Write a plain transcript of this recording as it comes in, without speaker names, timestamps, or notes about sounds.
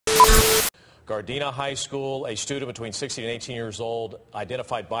Gardena High School, a student between 16 and 18 years old,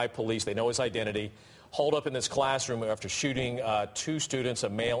 identified by police. They know his identity. Holed up in this classroom after shooting two students, a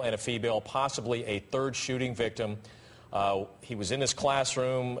male and a female, possibly a third shooting victim. He was in this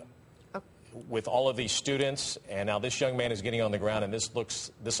classroom with all of these students, and now this young man is getting on the ground, and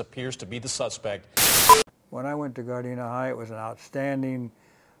this appears to be the suspect. When I went to Gardena High, it was an outstanding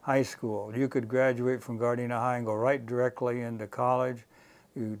high school. You could graduate from Gardena High and go right directly into college.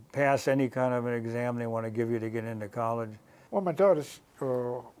 You pass any kind of an exam they want to give you to get into college. Well, my daughter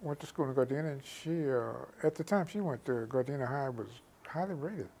went to school in Gardena, and she, at the time she went to Gardena High, was highly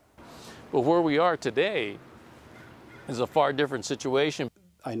rated. But where we are today is a far different situation.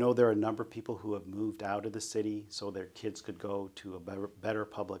 I know there are a number of people who have moved out of the city so their kids could go to a better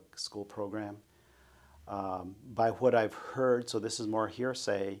public school program. By what I've heard, so this is more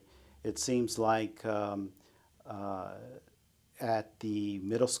hearsay, it seems like at the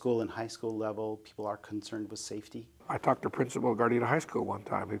middle school and high school level, people are concerned with safety. I talked to principal of Gardena High School one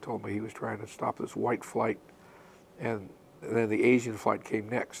time. He told me he was trying to stop this white flight, and then the Asian flight came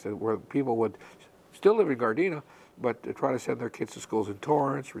next, where people would still live in Gardena, but to try to send their kids to schools in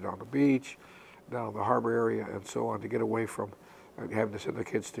Torrance, Redondo Beach, down in the harbor area, and so on, to get away from having to send their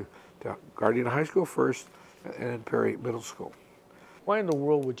kids to Gardena High School first, and then Perry Middle School. Why in the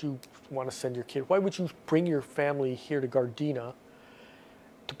world would you want to send your kid? Why would you bring your family here to Gardena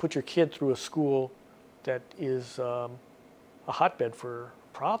to put your kid through a school that is a hotbed for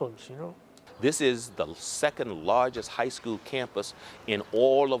problems, you know? This is the second largest high school campus in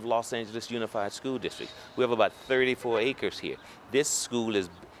all of Los Angeles Unified School District. We have about 34 acres here. This school is,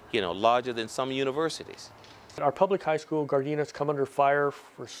 larger than some universities. Our public high school, Gardena's come under fire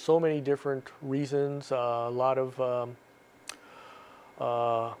for so many different reasons. A lot of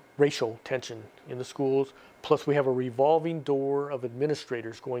racial tension in the schools. Plus we have a revolving door of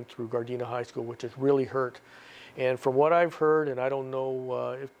administrators going through Gardena High School, which has really hurt. And from what I've heard, and I don't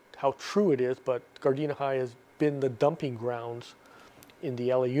know how true it is, but Gardena High has been the dumping grounds in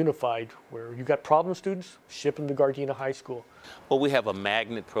the LA Unified, where you got problem students, ship them to Gardena High School. Well, we have a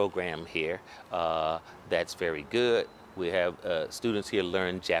magnet program here that's very good. We have students here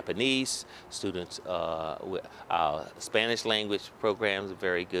learn Japanese. Students, our Spanish language programs are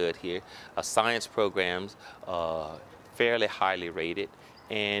very good here. Our science programs fairly highly rated,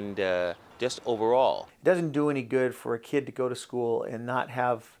 and just overall. It doesn't do any good for a kid to go to school and not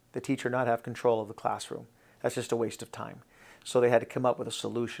have the teacher not have control of the classroom. That's just a waste of time. So they had to come up with a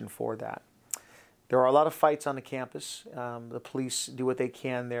solution for that. There are a lot of fights on the campus. The police do what they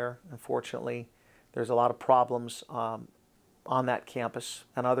can there. Unfortunately, there's a lot of problems on that campus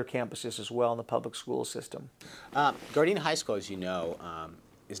and other campuses as well in the public school system. Gardena High School, as you know,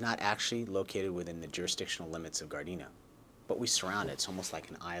 is not actually located within the jurisdictional limits of Gardena, but we surround it. It's almost like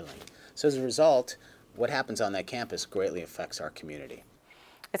an island. So as a result, what happens on that campus greatly affects our community.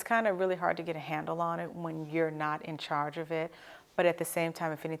 It's kind of really hard to get a handle on it when you're not in charge of it. But at the same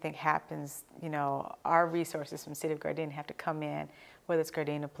time, if anything happens, our resources from the City of Gardena have to come in, whether it's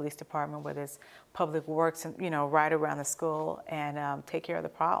Gardena Police Department, whether it's Public Works, right around the school, and take care of the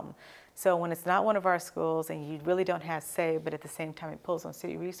problem. So when it's not one of our schools and you really don't have say, but at the same time it pulls on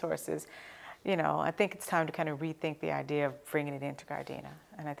city resources, I think it's time to kind of rethink the idea of bringing it into Gardena,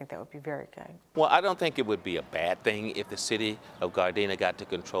 and I think that would be very good. Well, I don't think it would be a bad thing if the city of Gardena got to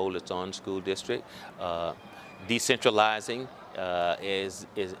control its own school district. Decentralizing is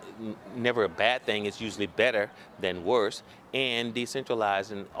never a bad thing. It's usually better than worse, and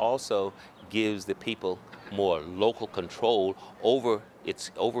decentralizing also gives the people more local control over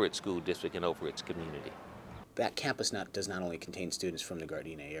its school district and over its community. That campus does not only contain students from the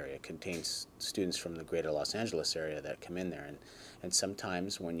Gardena area, it contains students from the greater Los Angeles area that come in there. And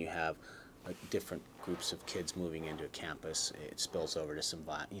sometimes when you have different groups of kids moving into a campus, it spills over to some,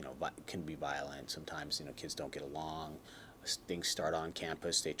 can be violent. Sometimes, kids don't get along. Things start on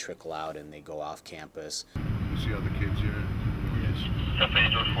campus, they trickle out and they go off campus. You see other kids here? Yes. Cafe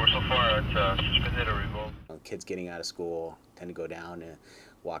George 4 so far, it's suspended or revoked. Kids getting out of school tend to go down and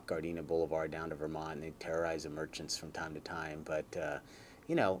walk Gardena Boulevard down to Vermont, and they terrorize the merchants from time to time. But,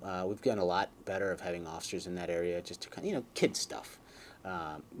 we've gotten a lot better of having officers in that area just to kind of, kid stuff.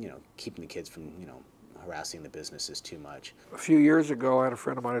 Keeping the kids from, harassing the businesses too much. A few years ago, I had a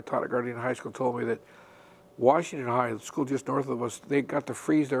friend of mine who taught at Gardena High School told me that Washington High, the school just north of us, they got to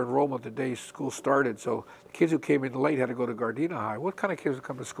freeze their enrollment the day school started. So the kids who came in late had to go to Gardena High. What kind of kids would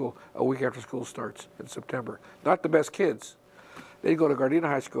come to school a week after school starts in September? Not the best kids. They'd go to Gardena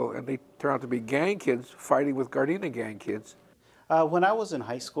High School and they turn out to be gang kids fighting with Gardena gang kids. When I was in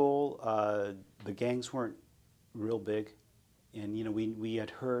high school, the gangs weren't real big. And you know, we had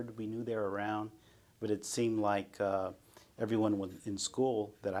heard, we knew they were around, but it seemed like everyone in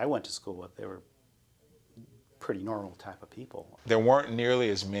school that I went to school with, they were pretty normal type of people. There weren't nearly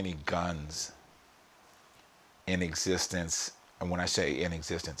as many guns in existence, and when I say in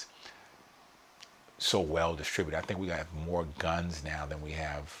existence, so well distributed. I think we have more guns now than we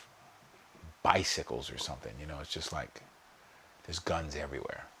have bicycles or something. You know, it's just like there's guns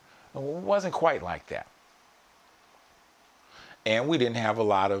everywhere. It wasn't quite like that. And we didn't have a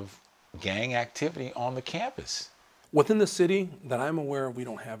lot of gang activity on the campus. Within the city that I'm aware of, we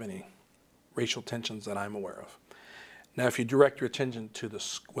don't have any racial tensions that I'm aware of. Now, if you direct your attention to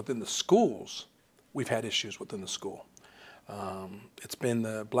within the schools, we've had issues within the school. It's been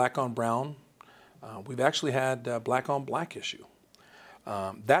the black on brown. We've actually had a black on black issue.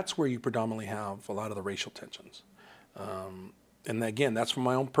 That's where you predominantly have a lot of the racial tensions. And again, that's from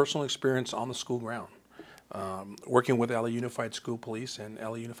my own personal experience on the school ground. Working with LA Unified School Police and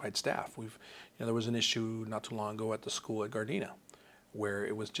LA Unified staff. There was an issue not too long ago at the school at Gardena where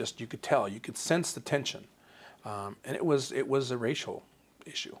it was just, you could tell, you could sense the tension. And it was a racial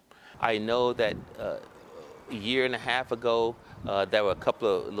issue. I know that a year and a half ago, there were a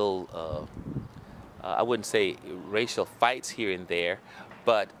couple of little, I wouldn't say racial fights here and there,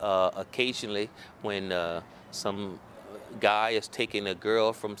 but occasionally when some guy is taking a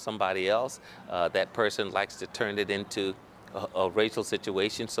girl from somebody else, that person likes to turn it into a racial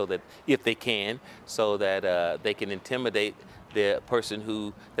situation so that, if they can, so that they can intimidate the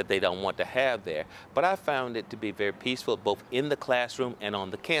person that they don't want to have there. But I found it to be very peaceful, both in the classroom and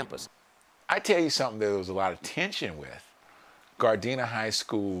on the campus. I tell you something there was a lot of tension with. Gardena High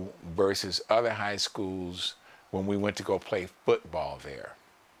School versus other high schools when we went to go play football there.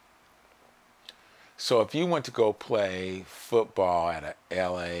 So if you went to go play football at a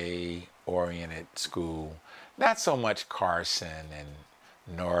LA-oriented school, not so much Carson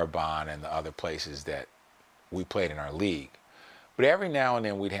and Norabon and the other places that we played in our league, but every now and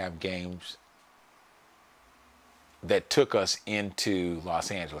then we'd have games that took us into Los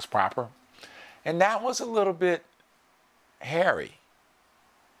Angeles proper, and that was a little bit hairy.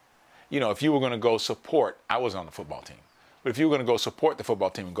 You know, if you were going to go support, I was on the football team, but if you were going to go support the football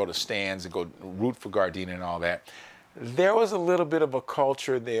team and go to stands and go root for Gardena and all that, there was a little bit of a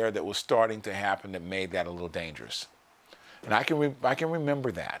culture there that was starting to happen that made that a little dangerous. And I can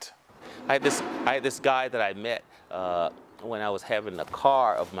remember that. I had this guy that I met when I was having a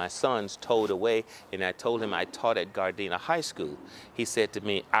car of my son's towed away, and I told him I taught at Gardena High School. He said to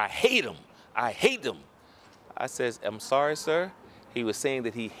me, "I hate him. I hate him." I says, "I'm sorry, sir." He was saying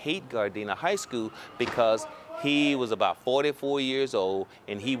that he hated Gardena High School because he was about 44 years old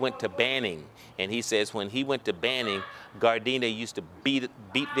and he went to Banning. And he says when he went to Banning, Gardena used to beat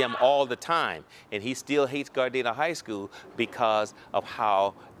them all the time. And he still hates Gardena High School because of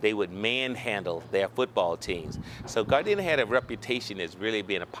how they would manhandle their football teams. So Gardena had a reputation as really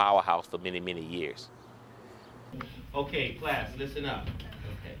being a powerhouse for many, many years. Okay, class, listen up.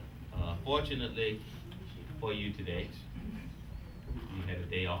 Okay. Fortunately for you today, you had a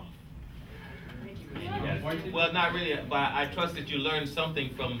day off. Well, not really, but I trust that you learned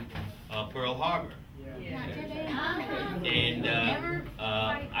something from Pearl Harbor. Yeah. And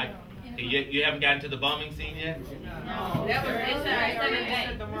you haven't gotten to the bombing scene yet? No. That was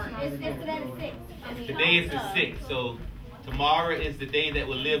today is the 6th, so tomorrow is the day that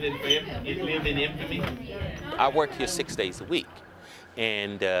will live in infamy. I work here 6 days a week,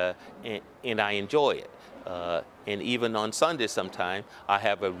 and I enjoy it. And even on Sunday sometime, I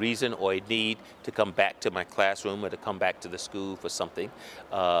have a reason or a need to come back to my classroom or to come back to the school for something.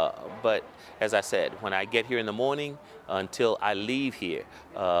 But as I said, when I get here in the morning until I leave here,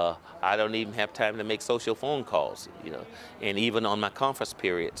 I don't even have time to make social phone calls, you know. And even on my conference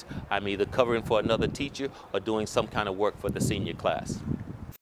periods, I'm either covering for another teacher or doing some kind of work for the senior class.